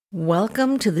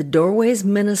Welcome to the Doorways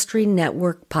Ministry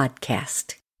Network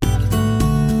podcast.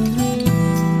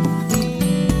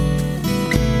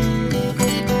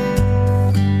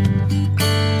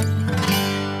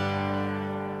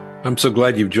 I'm so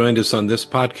glad you've joined us on this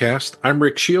podcast. I'm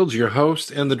Ric Shields, your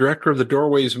host and the director of the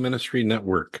Doorways Ministry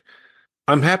Network.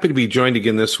 I'm happy to be joined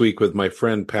again this week with my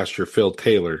friend, Pastor Phil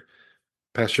Taylor.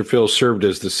 Pastor Phil served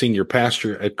as the senior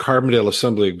pastor at Carbondale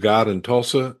Assembly of God in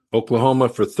Tulsa, Oklahoma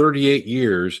for 38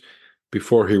 years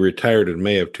before he retired in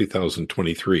May of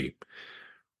 2023.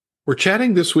 We're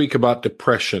chatting this week about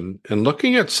depression and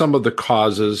looking at some of the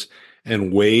causes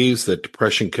and ways that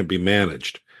depression can be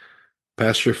managed.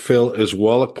 Pastor Phil is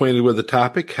well acquainted with the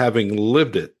topic, having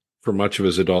lived it for much of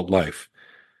his adult life.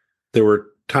 There were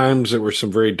times that were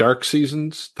some very dark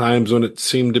seasons, times when it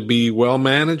seemed to be well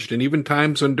managed, and even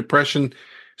times when depression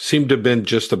seemed to have been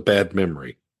just a bad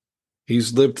memory.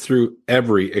 He's lived through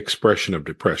every expression of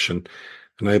depression,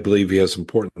 and I believe he has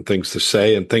important things to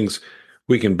say and things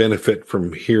we can benefit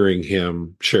from hearing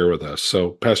him share with us.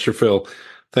 So, Pastor Phil,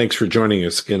 thanks for joining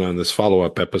us again on this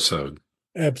follow-up episode.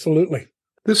 Absolutely.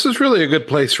 This is really a good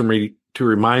place for me to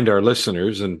remind our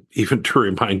listeners, and even to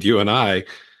remind you and I,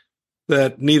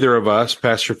 that neither of us,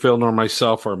 Pastor Phil nor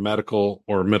myself, are medical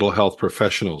or mental health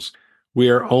professionals. We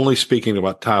are only speaking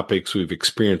about topics we've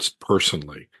experienced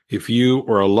personally. If you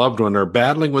or a loved one are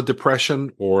battling with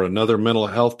depression or another mental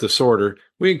health disorder,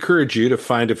 we encourage you to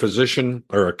find a physician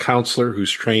or a counselor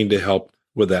who's trained to help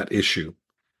with that issue.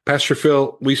 Pastor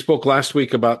Phil, we spoke last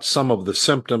week about some of the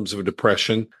symptoms of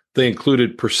depression. They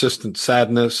included persistent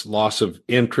sadness, loss of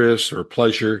interest or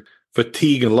pleasure,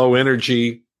 fatigue and low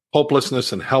energy,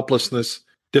 hopelessness and helplessness,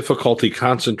 difficulty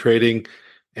concentrating,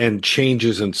 and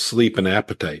changes in sleep and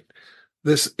appetite.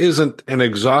 This isn't an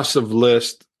exhaustive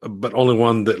list, but only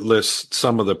one that lists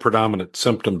some of the predominant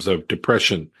symptoms of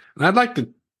depression. And I'd like to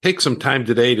take some time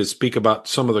today to speak about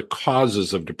some of the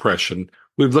causes of depression.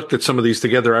 We've looked at some of these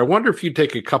together. I wonder if you'd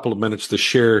take a couple of minutes to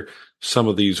share some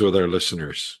of these with our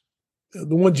listeners.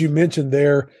 The ones you mentioned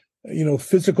there,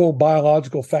 physical,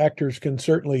 biological factors can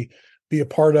certainly be a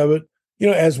part of it.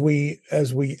 As we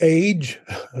age,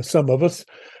 some of us,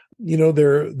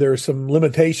 there are some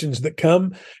limitations that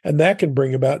come, and that can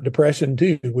bring about depression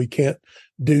too. We can't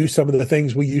do some of the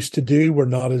things we used to do. We're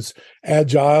not as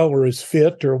agile or as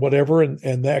fit or whatever,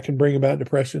 and that can bring about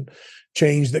depression.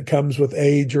 Change that comes with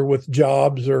age or with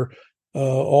jobs or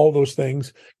all those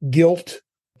things. Guilt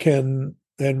and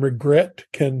regret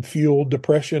can fuel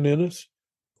depression in us.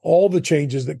 All the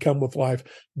changes that come with life,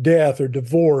 death or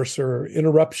divorce or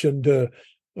interruption to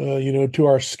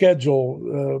our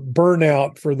schedule,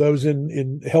 burnout for those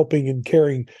in helping and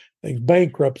caring things,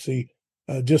 bankruptcy,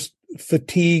 just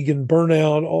fatigue and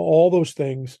burnout, all those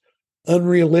things,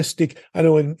 unrealistic. I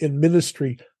know in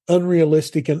ministry,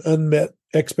 unrealistic and unmet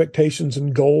expectations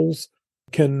and goals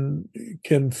can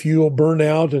fuel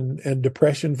burnout and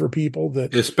depression for people,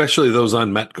 that especially those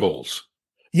unmet goals.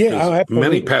 Yeah,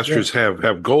 many pastors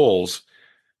have goals,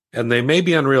 and they may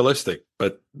be unrealistic,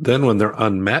 but then when they're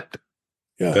unmet,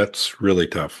 that's really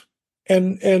tough.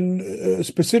 And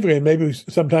specifically, maybe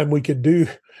sometime we could do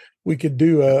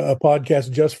a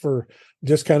podcast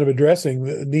just kind of addressing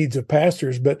the needs of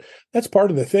pastors. But that's part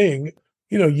of the thing.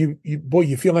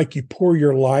 You feel like you pour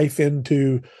your life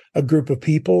into a group of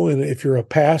people, and if you're a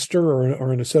pastor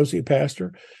or an associate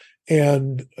pastor,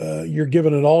 and you're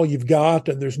giving it all you've got,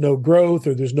 and there's no growth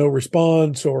or there's no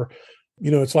response, or,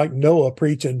 it's like Noah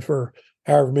preaching for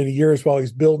however many years while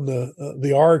he's building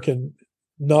the ark, and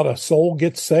not a soul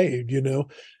gets saved.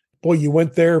 Boy, you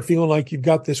went there feeling like you've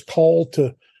got this call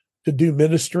to do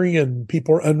ministry, and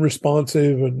people are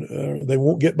unresponsive, and they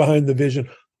won't get behind the vision.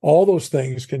 All those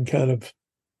things can kind of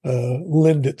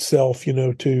lend itself,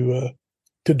 to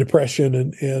depression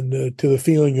and to the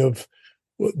feeling of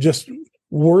just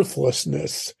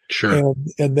worthlessness. Sure.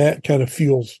 And that kind of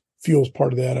fuels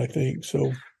part of that, I think.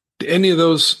 So do any of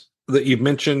those that you've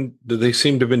mentioned, do they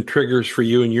seem to have been triggers for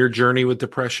you in your journey with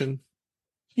depression?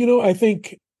 I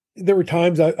think there were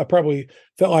times I probably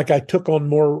felt like I took on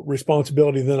more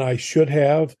responsibility than I should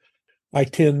have. I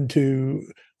could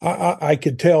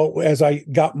tell as I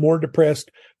got more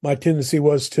depressed, my tendency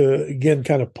was to, again,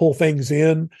 kind of pull things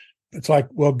in. It's like,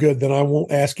 well, good, then I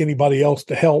won't ask anybody else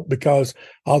to help because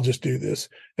I'll just do this.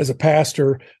 As a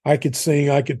pastor, I could sing,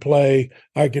 I could play,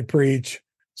 I could preach.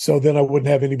 So then I wouldn't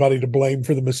have anybody to blame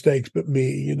for the mistakes but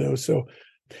me, So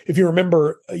if you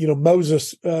remember,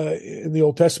 Moses in the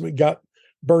Old Testament got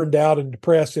burned out and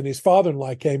depressed, and his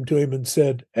father-in-law came to him and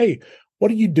said, "Hey,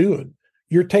 what are you doing?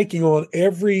 you're taking on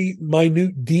every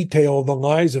minute detail of the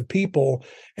lives of people,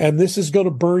 and this is going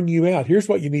to burn you out. Here's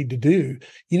what you need to do.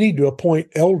 You need to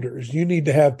appoint elders. You need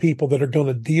to have people that are going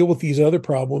to deal with these other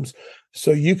problems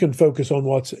so you can focus on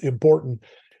what's important.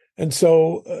 And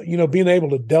so, being able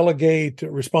to delegate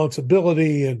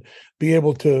responsibility and be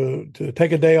able to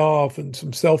take a day off and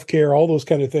some self-care, all those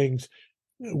kind of things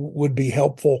would be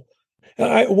helpful.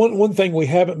 And one thing we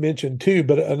haven't mentioned too,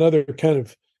 but another kind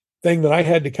of thing that I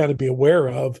had to kind of be aware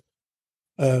of,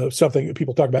 something that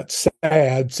people talk about,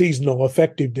 SAD, seasonal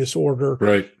affective disorder.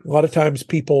 Right. A lot of times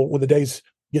people, when the days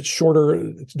get shorter,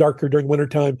 it's darker during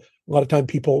wintertime, a lot of time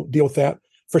people deal with that.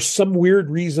 For some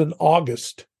weird reason,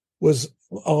 August was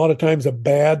a lot of times a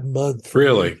bad month for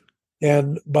Really? me.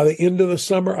 And by the end of the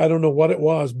summer, I don't know what it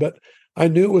was, but I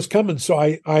knew it was coming. So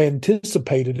I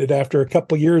anticipated it after a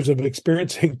couple of years of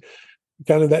experiencing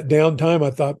kind of that downtime.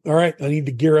 I thought, all right, I need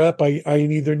to gear up. I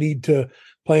either need to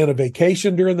plan a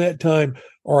vacation during that time,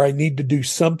 or I need to do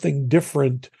something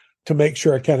different to make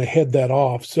sure I kind of head that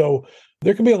off. So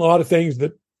there can be a lot of things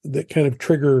that kind of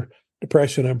trigger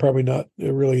depression. I'm probably not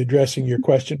really addressing your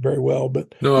question very well,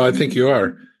 but No, I think you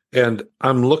are. And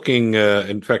I'm looking,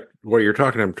 in fact, while you're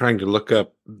talking, I'm trying to look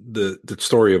up the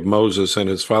story of Moses and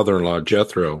his father-in-law,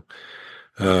 Jethro,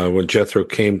 when Jethro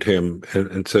came to him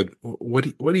and said, what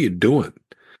are you doing?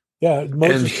 Yeah,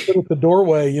 Moses stood at the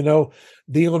doorway,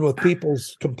 dealing with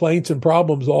people's complaints and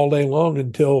problems all day long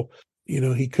until,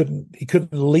 he couldn't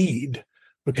lead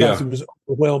because he was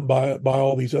overwhelmed by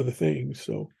all these other things.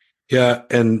 So, yeah.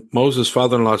 And Moses'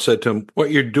 father-in-law said to him,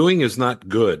 what you're doing is not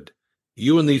good.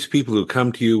 You and these people who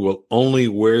come to you will only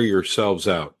wear yourselves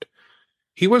out.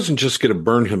 He wasn't just going to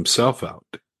burn himself out.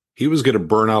 He was going to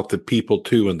burn out the people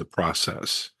too in the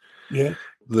process. Yeah.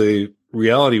 The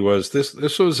reality was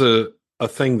this was a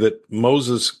thing that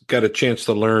Moses got a chance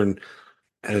to learn.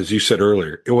 As you said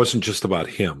earlier, it wasn't just about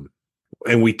him.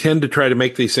 And we tend to try to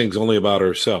make these things only about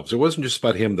ourselves. It wasn't just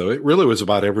about him, though. It really was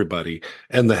about everybody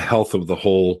and the health of the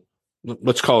whole,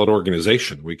 let's call it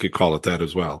organization. We could call it that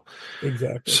as well.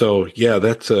 Exactly. So, yeah,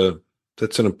 that's an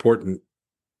important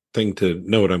thing to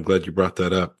note. I'm glad you brought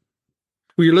that up.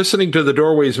 Well, you're listening to the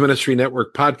Doorways Ministry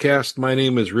Network podcast. My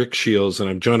name is Ric Shields, and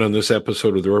I'm joined on this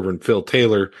episode with the Reverend Phil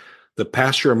Taylor, the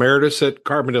pastor emeritus at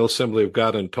Carbondale Assembly of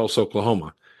God in Tulsa,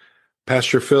 Oklahoma.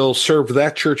 Pastor Phil served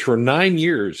that church for 9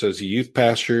 years as a youth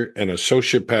pastor and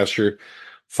associate pastor,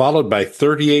 followed by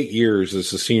 38 years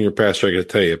as a senior pastor. I got to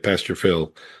tell you, Pastor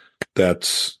Phil,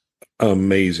 that's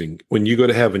amazing. When you go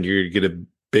to heaven, you're going to get a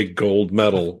big gold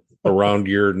medal around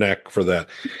your neck for that.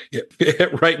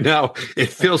 Right now, it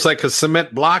feels like a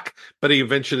cement block, but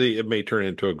eventually it may turn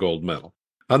into a gold medal.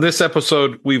 On this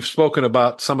episode, we've spoken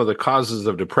about some of the causes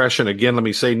of depression. Again, let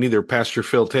me say neither Pastor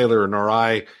Phil Taylor nor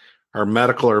I are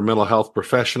medical or mental health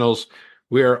professionals.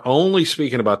 We are only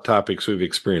speaking about topics we've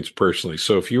experienced personally.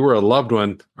 So if you or a loved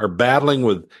one are battling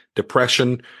with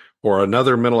depression or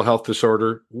another mental health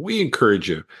disorder, we encourage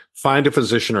you, find a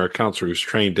physician or a counselor who's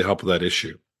trained to help with that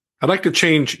issue. I'd like to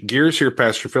change gears here,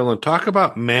 Pastor Phil, and talk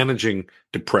about managing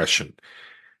depression.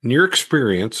 In your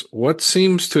experience, what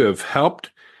seems to have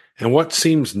helped and what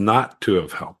seems not to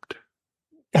have helped?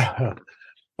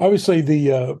 Obviously,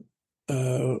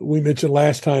 we mentioned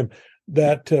last time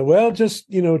that,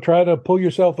 just, try to pull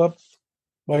yourself up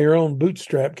by your own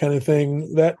bootstrap kind of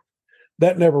thing. That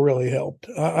never really helped.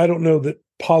 I don't know that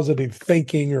positive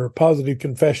thinking or positive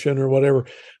confession or whatever,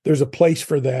 there's a place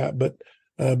for that, but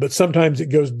sometimes it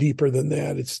goes deeper than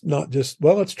that. It's not just,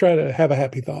 let's try to have a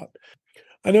happy thought.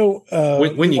 I know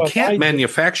when you can't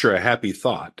manufacture a happy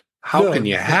thought, how can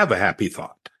you have a happy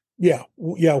thought? Yeah.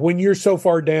 When you're so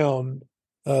far down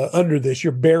under this,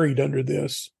 you're buried under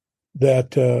this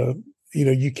that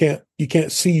you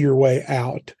can't see your way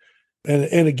out.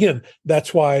 And again,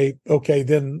 that's why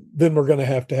then we're going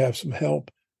to have some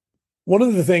help. One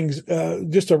of the things,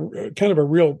 just a kind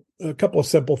of a couple of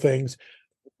simple things.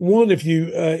 One, if you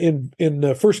in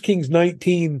 1 Kings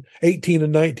 19, 18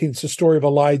 and 19, it's the story of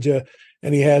Elijah,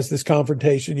 and he has this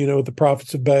confrontation, with the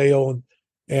prophets of Baal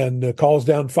and calls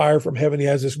down fire from heaven. He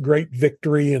has this great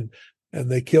victory, and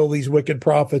they kill these wicked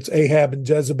prophets. Ahab and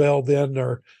Jezebel then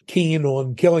are keen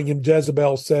on killing him.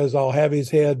 Jezebel says, I'll have his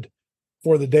head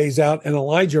before the day's out. And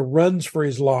Elijah runs for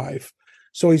his life.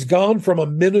 So he's gone from a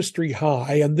ministry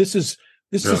high, and this is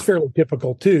fairly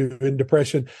typical too in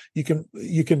depression. You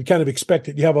can kind of expect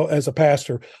it. You have as a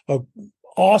pastor, a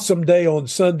awesome day on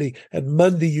Sunday, and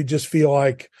Monday you just feel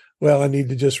like, I need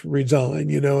to just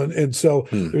resign, and so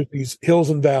there's these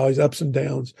hills and valleys, ups and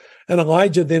downs. And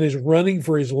Elijah then is running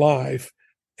for his life.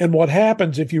 And what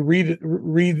happens if you read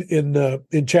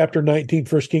in chapter 19,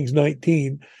 1 Kings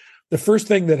 19, the first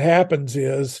thing that happens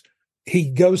is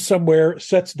he goes somewhere,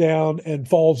 sits down, and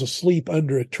falls asleep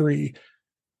under a tree.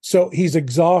 So he's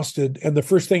exhausted, and the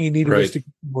first thing he needed was to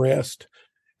rest.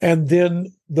 And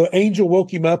then the angel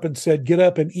woke him up and said, get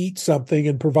up and eat something,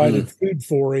 and provided food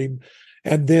for him.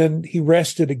 And then he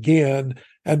rested again.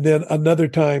 And then another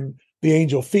time the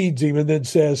angel feeds him and then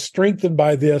says, strengthened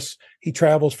by this, he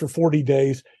travels for 40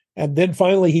 days. And then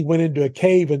finally he went into a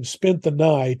cave and spent the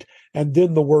night. And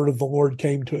then the word of the Lord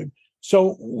came to him.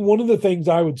 So one of the things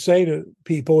I would say to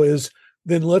people is,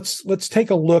 then let's take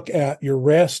a look at your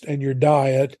rest and your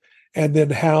diet, and then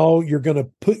how you're going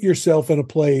to put yourself in a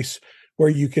place where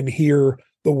you can hear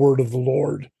the word of the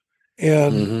Lord.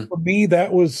 And for me,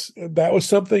 that was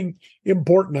something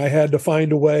important. I had to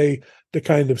find a way to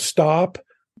kind of stop,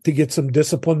 to get some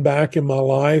discipline back in my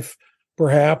life,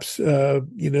 perhaps,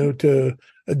 to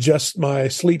adjust my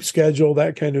sleep schedule,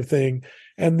 that kind of thing.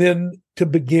 And then to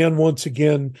begin once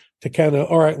again to kind of,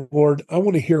 all right, Lord, I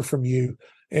want to hear from you.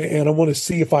 And I want to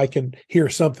see if I can hear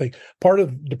something. Part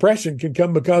of depression can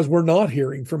come because we're not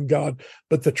hearing from God.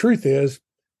 But the truth is,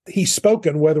 he's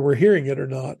spoken whether we're hearing it or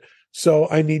not. So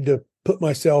I need to put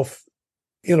myself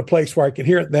in a place where I can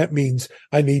hear it. And that means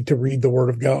I need to read the word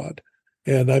of God.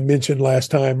 And I mentioned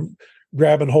last time,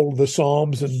 grabbing hold of the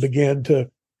Psalms and began to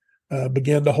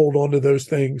hold on to those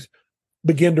things,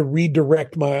 begin to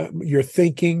redirect your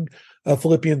thinking.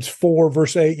 Philippians 4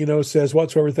 verse 8, says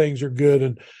whatsoever things are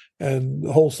good and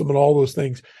wholesome and all those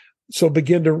things. So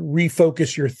begin to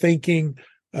refocus your thinking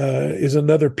is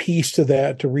another piece to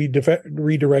that, to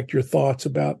redirect your thoughts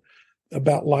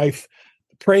about life.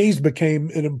 Praise became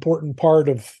an important part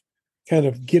of kind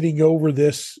of getting over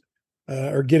this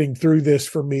or getting through this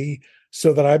for me,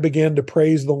 so that I began to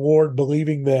praise the Lord,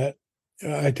 believing that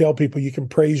I tell people you can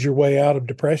praise your way out of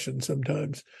depression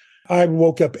sometimes. I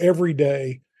woke up every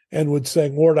day and would say,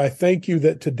 Lord, I thank you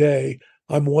that today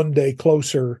I'm one day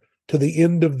closer to the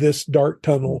end of this dark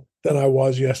tunnel than I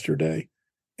was yesterday,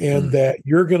 and that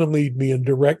you're going to lead me and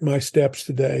direct my steps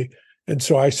today. And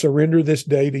so I surrender this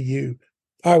day to you.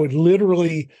 I would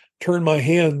literally turn my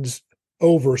hands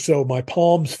over, so my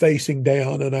palms facing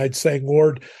down, and I'd say,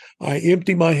 Lord, I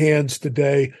empty my hands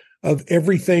today of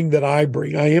everything that I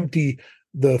bring. I empty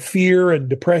the fear and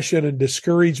depression and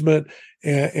discouragement,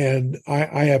 and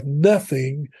I have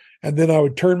nothing. And then I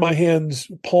would turn my hands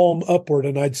palm upward,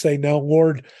 and I'd say, now,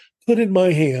 Lord, put in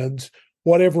my hands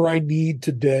whatever I need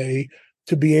today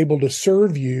to be able to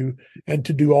serve you and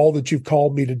to do all that you've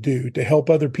called me to do, to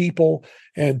help other people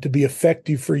and to be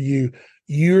effective for you.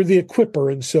 You're the equipper,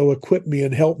 and so equip me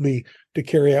and help me to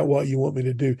carry out what you want me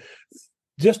to do.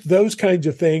 Just those kinds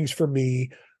of things for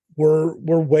me were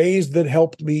ways that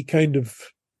helped me kind of,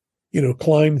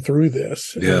 climb through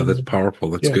this. Yeah, that's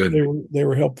powerful. That's good. They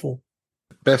were helpful.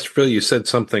 Pastor Phil, you said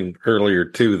something earlier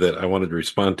too that I wanted to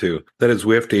respond to. That is,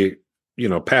 we have to,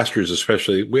 pastors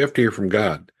especially, we have to hear from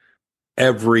God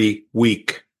every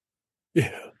week.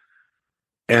 Yeah.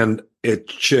 And it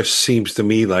just seems to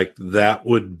me like that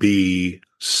would be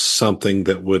something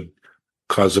that would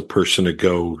cause a person to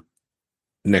go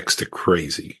next to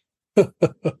crazy.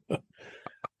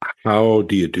 How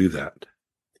do you do that?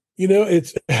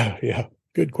 It's,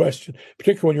 good question,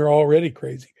 particularly when you're already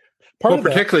crazy.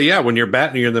 Particularly, when you're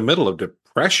in the middle of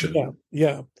depression.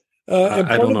 Yeah. And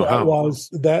part of that was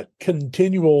that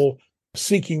continual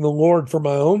seeking the Lord for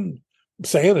my own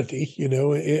sanity,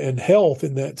 and health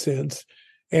in that sense.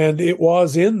 And it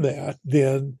was in that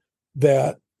then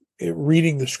that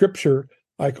reading the scripture,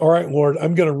 like, all right, Lord,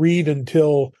 I'm going to read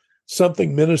until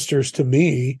something ministers to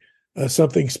me,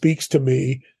 something speaks to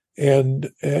me. And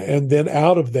then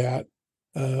out of that,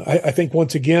 I think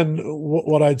once again,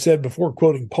 what I'd said before,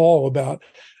 quoting Paul about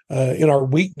in our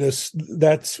weakness,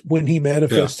 that's when he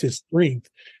manifests his strength.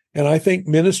 And I think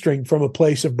ministering from a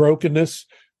place of brokenness,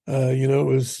 it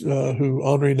was who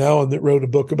Henri Nouwen that wrote a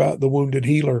book about the wounded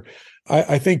healer.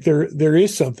 I think there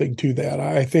is something to that.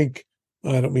 I think,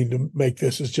 I don't mean to make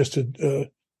this as just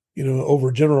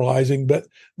overgeneralizing, but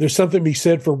there's something to be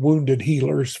said for wounded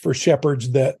healers, for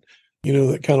shepherds that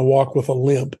that kind of walk with a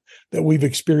limp, that we've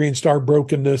experienced our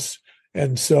brokenness.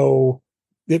 And so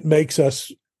it makes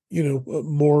us,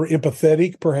 more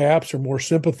empathetic perhaps, or more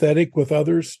sympathetic with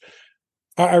others.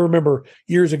 I remember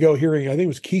years ago hearing, I think it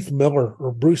was Keith Miller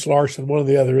or Bruce Larson, one or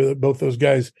the other, both those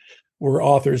guys were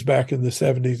authors back in the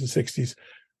 70s and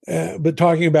 60s. But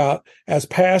talking about, as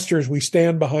pastors, we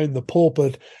stand behind the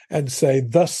pulpit and say,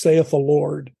 thus saith the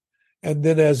Lord. And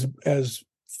then as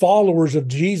followers of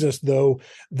Jesus, though,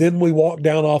 then we walk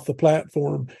down off the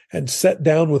platform and sit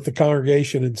down with the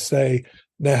congregation and say,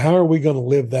 now, how are we going to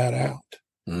live that out?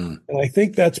 And I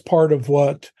think that's part of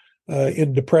what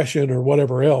in depression or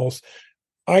whatever else,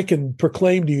 I can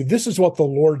proclaim to you, this is what the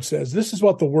Lord says. This is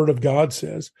what the Word of God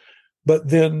says. But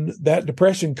then that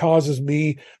depression causes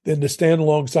me then to stand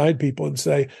alongside people and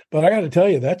say, but I got to tell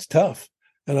you, that's tough.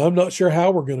 And I'm not sure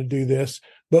how we're going to do this,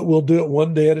 but we'll do it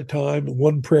one day at a time,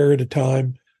 one prayer at a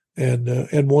time,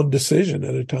 and one decision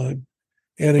at a time.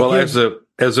 And well, again,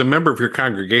 as a member of your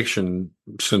congregation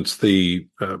since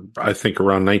I think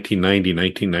around 1990,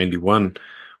 1991,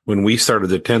 when we started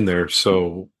to attend there,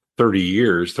 so 30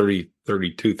 years,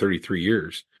 32, 33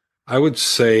 years, I would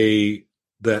say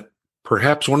that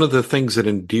perhaps one of the things that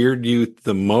endeared you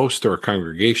the most to our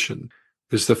congregation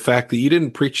is the fact that you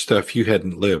didn't preach stuff you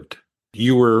hadn't lived.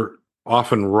 You were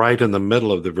often right in the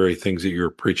middle of the very things that you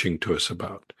were preaching to us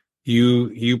about.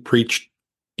 You preached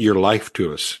your life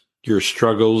to us, your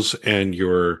struggles and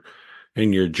your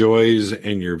joys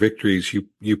and your victories.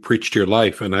 You preached your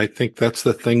life. And I think that's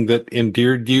the thing that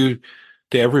endeared you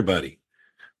to everybody.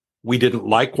 We didn't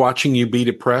like watching you be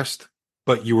depressed,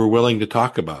 but you were willing to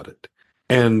talk about it.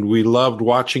 And we loved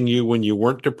watching you when you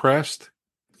weren't depressed.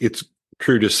 It's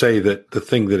true to say that the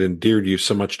thing that endeared you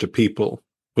so much to people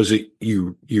was that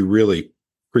you really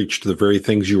preached the very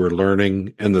things you were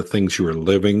learning and the things you were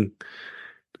living.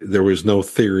 There was no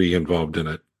theory involved in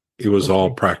it. It was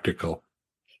all practical.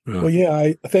 Well, yeah,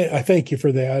 I thank you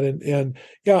for that. And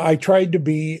yeah, I tried to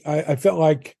be, I felt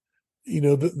like,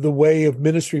 the way of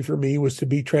ministry for me was to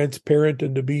be transparent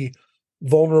and to be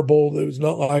vulnerable. It was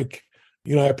not like,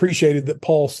 I appreciated that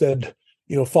Paul said,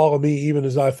 follow me even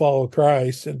as I follow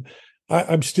Christ. And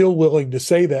I'm still willing to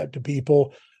say that to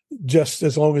people, just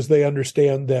as long as they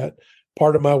understand that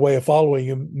part of my way of following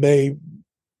him may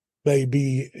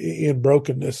be in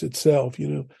brokenness itself.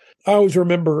 I always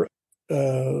remember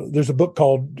there's a book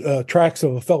called Tracks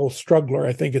of a Fellow Struggler.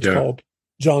 I think it's called,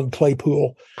 John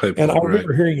Claypool. And I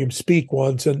remember hearing him speak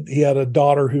once, and he had a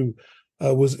daughter who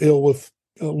was ill with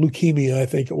leukemia, I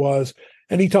think it was.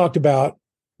 And he talked about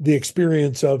the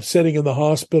experience of sitting in the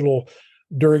hospital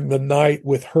during the night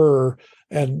with her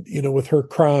and, with her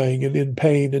crying and in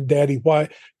pain, and Daddy, why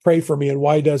pray for me? And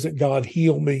why doesn't God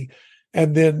heal me?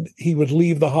 And then he would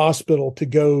leave the hospital to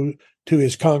go to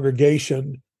his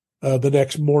congregation the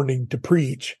next morning to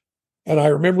preach. And I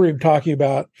remember him talking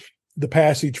about the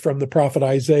passage from the prophet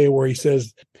Isaiah where he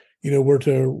says, we're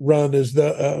to run as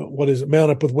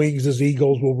mount up with wings as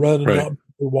eagles, will run and not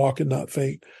walk and not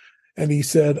faint. And he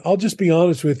said, I'll just be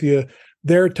honest with you.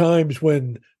 There are times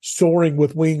when soaring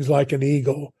with wings like an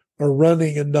eagle or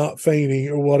running and not fainting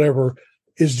or whatever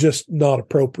is just not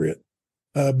appropriate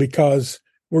because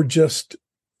we're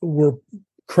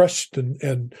crushed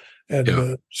and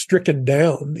stricken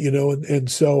down,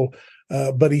 and so,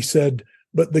 but he said,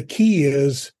 but the key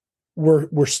is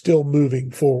we're still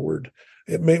moving forward.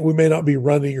 We may not be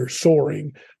running or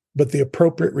soaring, but the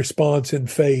appropriate response in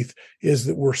faith is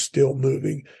that we're still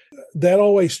moving. That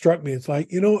always struck me. It's like,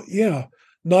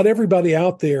 not everybody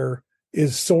out there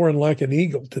is soaring like an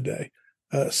eagle today.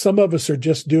 Some of us are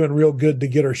just doing real good to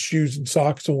get our shoes and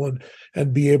socks on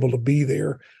and be able to be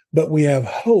there. But we have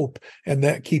hope, and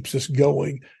that keeps us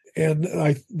going. And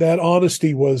that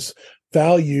honesty was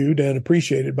valued and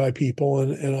appreciated by people,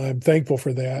 and I'm thankful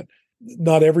for that.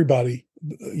 Not everybody,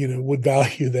 would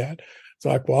value that. It's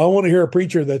like, well, I want to hear a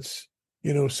preacher that's,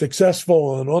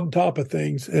 successful and on top of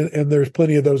things, and there's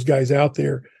plenty of those guys out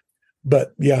there.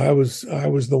 But yeah, I was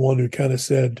the one who kind of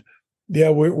said, yeah,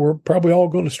 we're probably all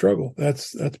going to struggle.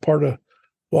 That's part of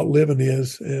what living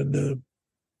is. And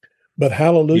but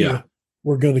hallelujah. Yeah.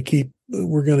 We're going to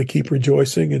keep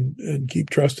rejoicing and keep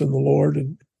trusting the Lord.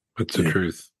 And that's the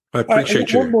truth. I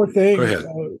appreciate you. One more thing, go ahead.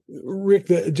 Rick,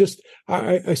 that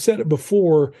I said it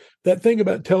before, that thing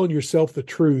about telling yourself the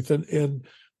truth and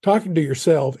talking to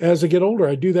yourself. As I get older,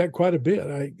 I do that quite a bit.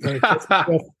 I catch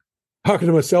myself talking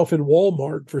to myself in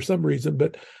Walmart for some reason,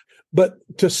 but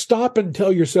to stop and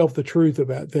tell yourself the truth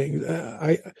about things.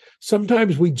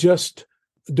 Sometimes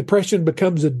depression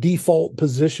becomes a default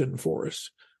position for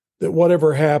us. That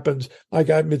whatever happens,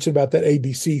 like I mentioned about that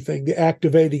ABC thing, the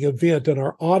activating event, and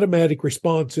our automatic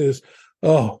response is,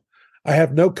 oh, I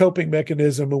have no coping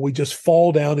mechanism, and we just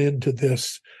fall down into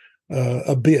this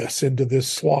abyss, into this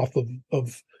slough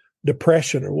of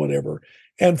depression or whatever.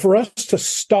 And for us to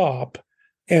stop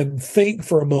and think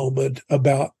for a moment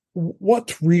about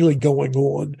what's really going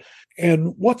on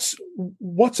and what's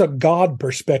a God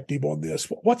perspective on this,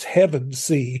 what's heaven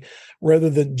see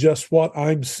rather than just what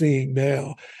I'm seeing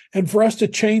now. And for us to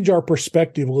change our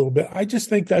perspective a little bit, I just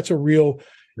think that's a really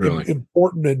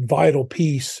important and vital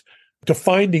piece to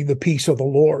finding the peace of the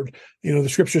Lord. The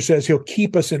scripture says he'll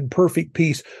keep us in perfect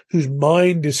peace whose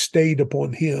mind is stayed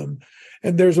upon him.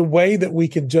 And there's a way that we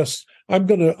can just I'm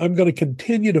going to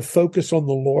continue to focus on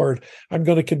the Lord. I'm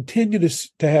going to continue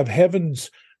to have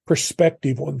heaven's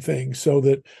perspective on things, so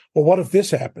that, well, what if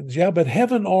this happens? Yeah, but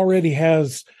heaven already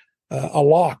has a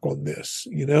lock on this,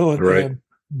 and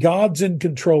God's in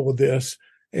control of this,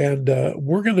 and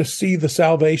we're going to see the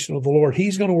salvation of the Lord.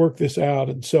 He's going to work this out.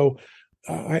 And so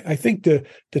I think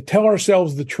to tell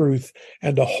ourselves the truth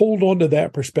and to hold on to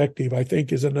that perspective, I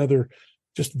think, is another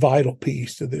just vital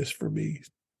piece to this for me.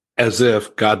 As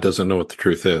if God doesn't know what the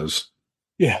truth is.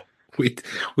 Yeah.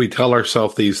 We tell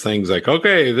ourselves these things like,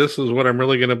 okay, this is what I'm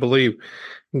really going to believe.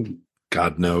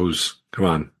 God knows. Come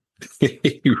on.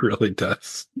 He really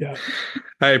does. Yeah.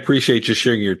 I appreciate you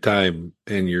sharing your time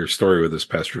and your story with us,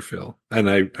 Pastor Phil. And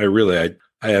I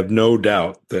have no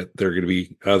doubt that there are going to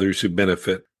be others who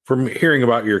benefit from hearing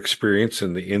about your experience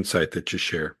and the insight that you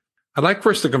share. I'd like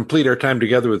for us to complete our time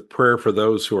together with prayer for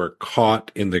those who are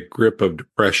caught in the grip of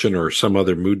depression or some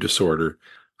other mood disorder.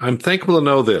 I'm thankful to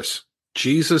know this.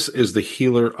 Jesus is the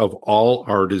healer of all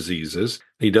our diseases.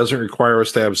 He doesn't require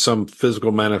us to have some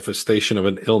physical manifestation of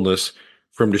an illness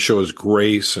for him to show his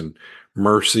grace and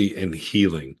mercy and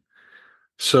healing.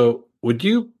 So would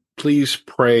you please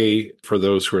pray for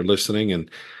those who are listening,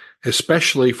 and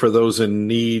especially for those in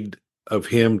need of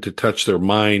him to touch their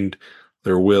mind,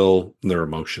 their will, and their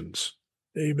emotions?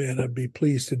 Amen. I'd be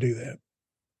pleased to do that.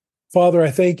 Father,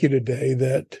 I thank you today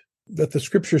that the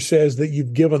scripture says that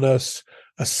you've given us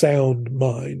a sound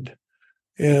mind.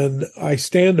 And I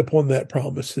stand upon that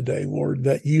promise today, Lord,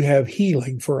 that you have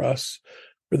healing for us.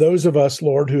 For those of us,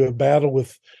 Lord, who have battled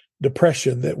with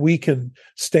depression, that we can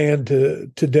stand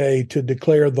today to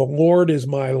declare the Lord is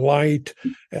my light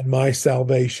and my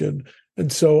salvation. And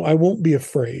so I won't be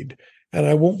afraid, and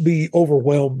I won't be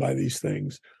overwhelmed by these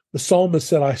things. The psalmist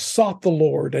said, I sought the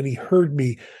Lord, and he heard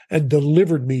me and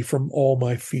delivered me from all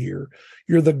my fear.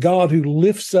 You're the God who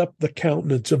lifts up the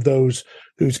countenance of those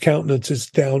whose countenance is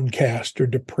downcast or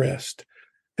depressed.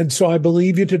 And so I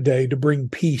believe you today to bring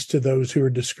peace to those who are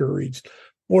discouraged.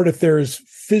 Lord, if there's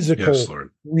physical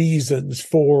reasons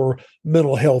for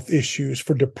mental health issues,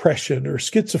 for depression or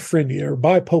schizophrenia or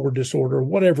bipolar disorder,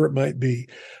 whatever it might be,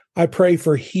 I pray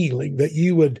for healing, that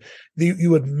you would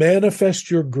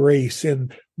manifest your grace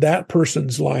in that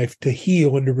person's life to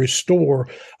heal and to restore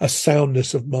a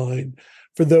soundness of mind.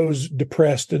 For those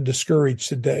depressed and discouraged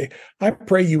today, I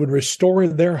pray you would restore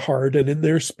in their heart and in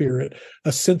their spirit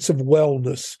a sense of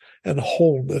wellness and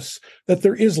wholeness, that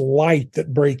there is light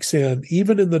that breaks in,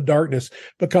 even in the darkness,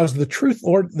 because the truth,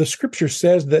 Lord, the scripture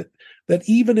says that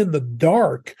even in the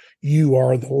dark, you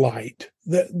are the light,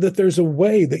 that there's a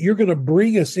way that you're going to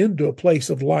bring us into a place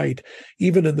of light,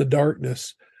 even in the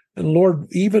darkness. And Lord,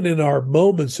 even in our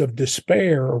moments of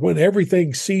despair, or when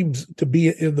everything seems to be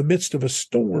in the midst of a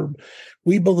storm,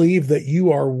 we believe that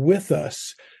you are with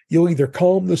us. You'll either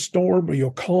calm the storm or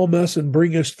you'll calm us and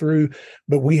bring us through,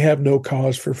 but we have no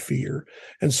cause for fear.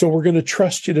 And so we're going to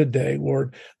trust you today,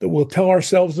 Lord, that we'll tell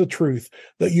ourselves the truth,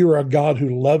 that you're a God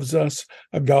who loves us,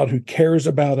 a God who cares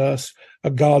about us, a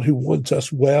God who wants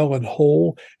us well and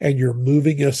whole, and you're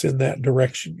moving us in that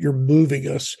direction. You're moving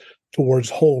us towards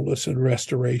wholeness and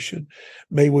restoration.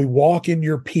 May we walk in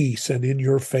your peace and in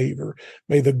your favor.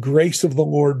 May the grace of the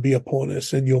Lord be upon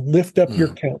us, and you'll lift up your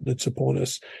countenance upon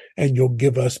us, and you'll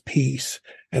give us peace.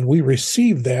 And we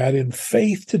receive that in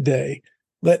faith today.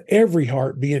 Let every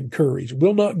heart be encouraged.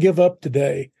 We'll not give up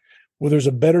today. Well, there's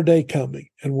a better day coming,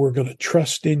 and we're going to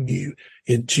trust in you.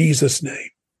 In Jesus' name,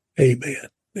 amen.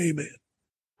 Amen.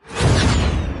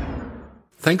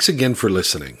 Thanks again for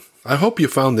listening. I hope you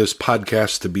found this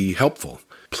podcast to be helpful.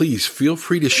 Please feel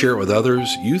free to share it with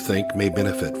others you think may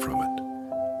benefit from it.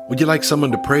 Would you like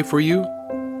someone to pray for you?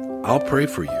 I'll pray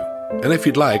for you. And if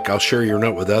you'd like, I'll share your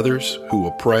note with others who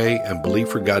will pray and believe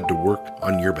for God to work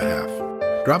on your behalf.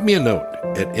 Drop me a note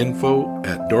at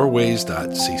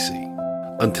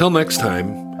info@doorways.cc. Until next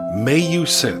time, may you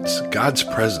sense God's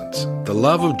presence, the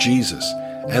love of Jesus,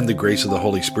 and the grace of the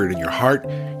Holy Spirit in your heart,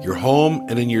 your home,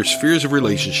 and in your spheres of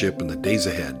relationship in the days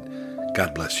ahead.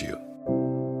 God bless you.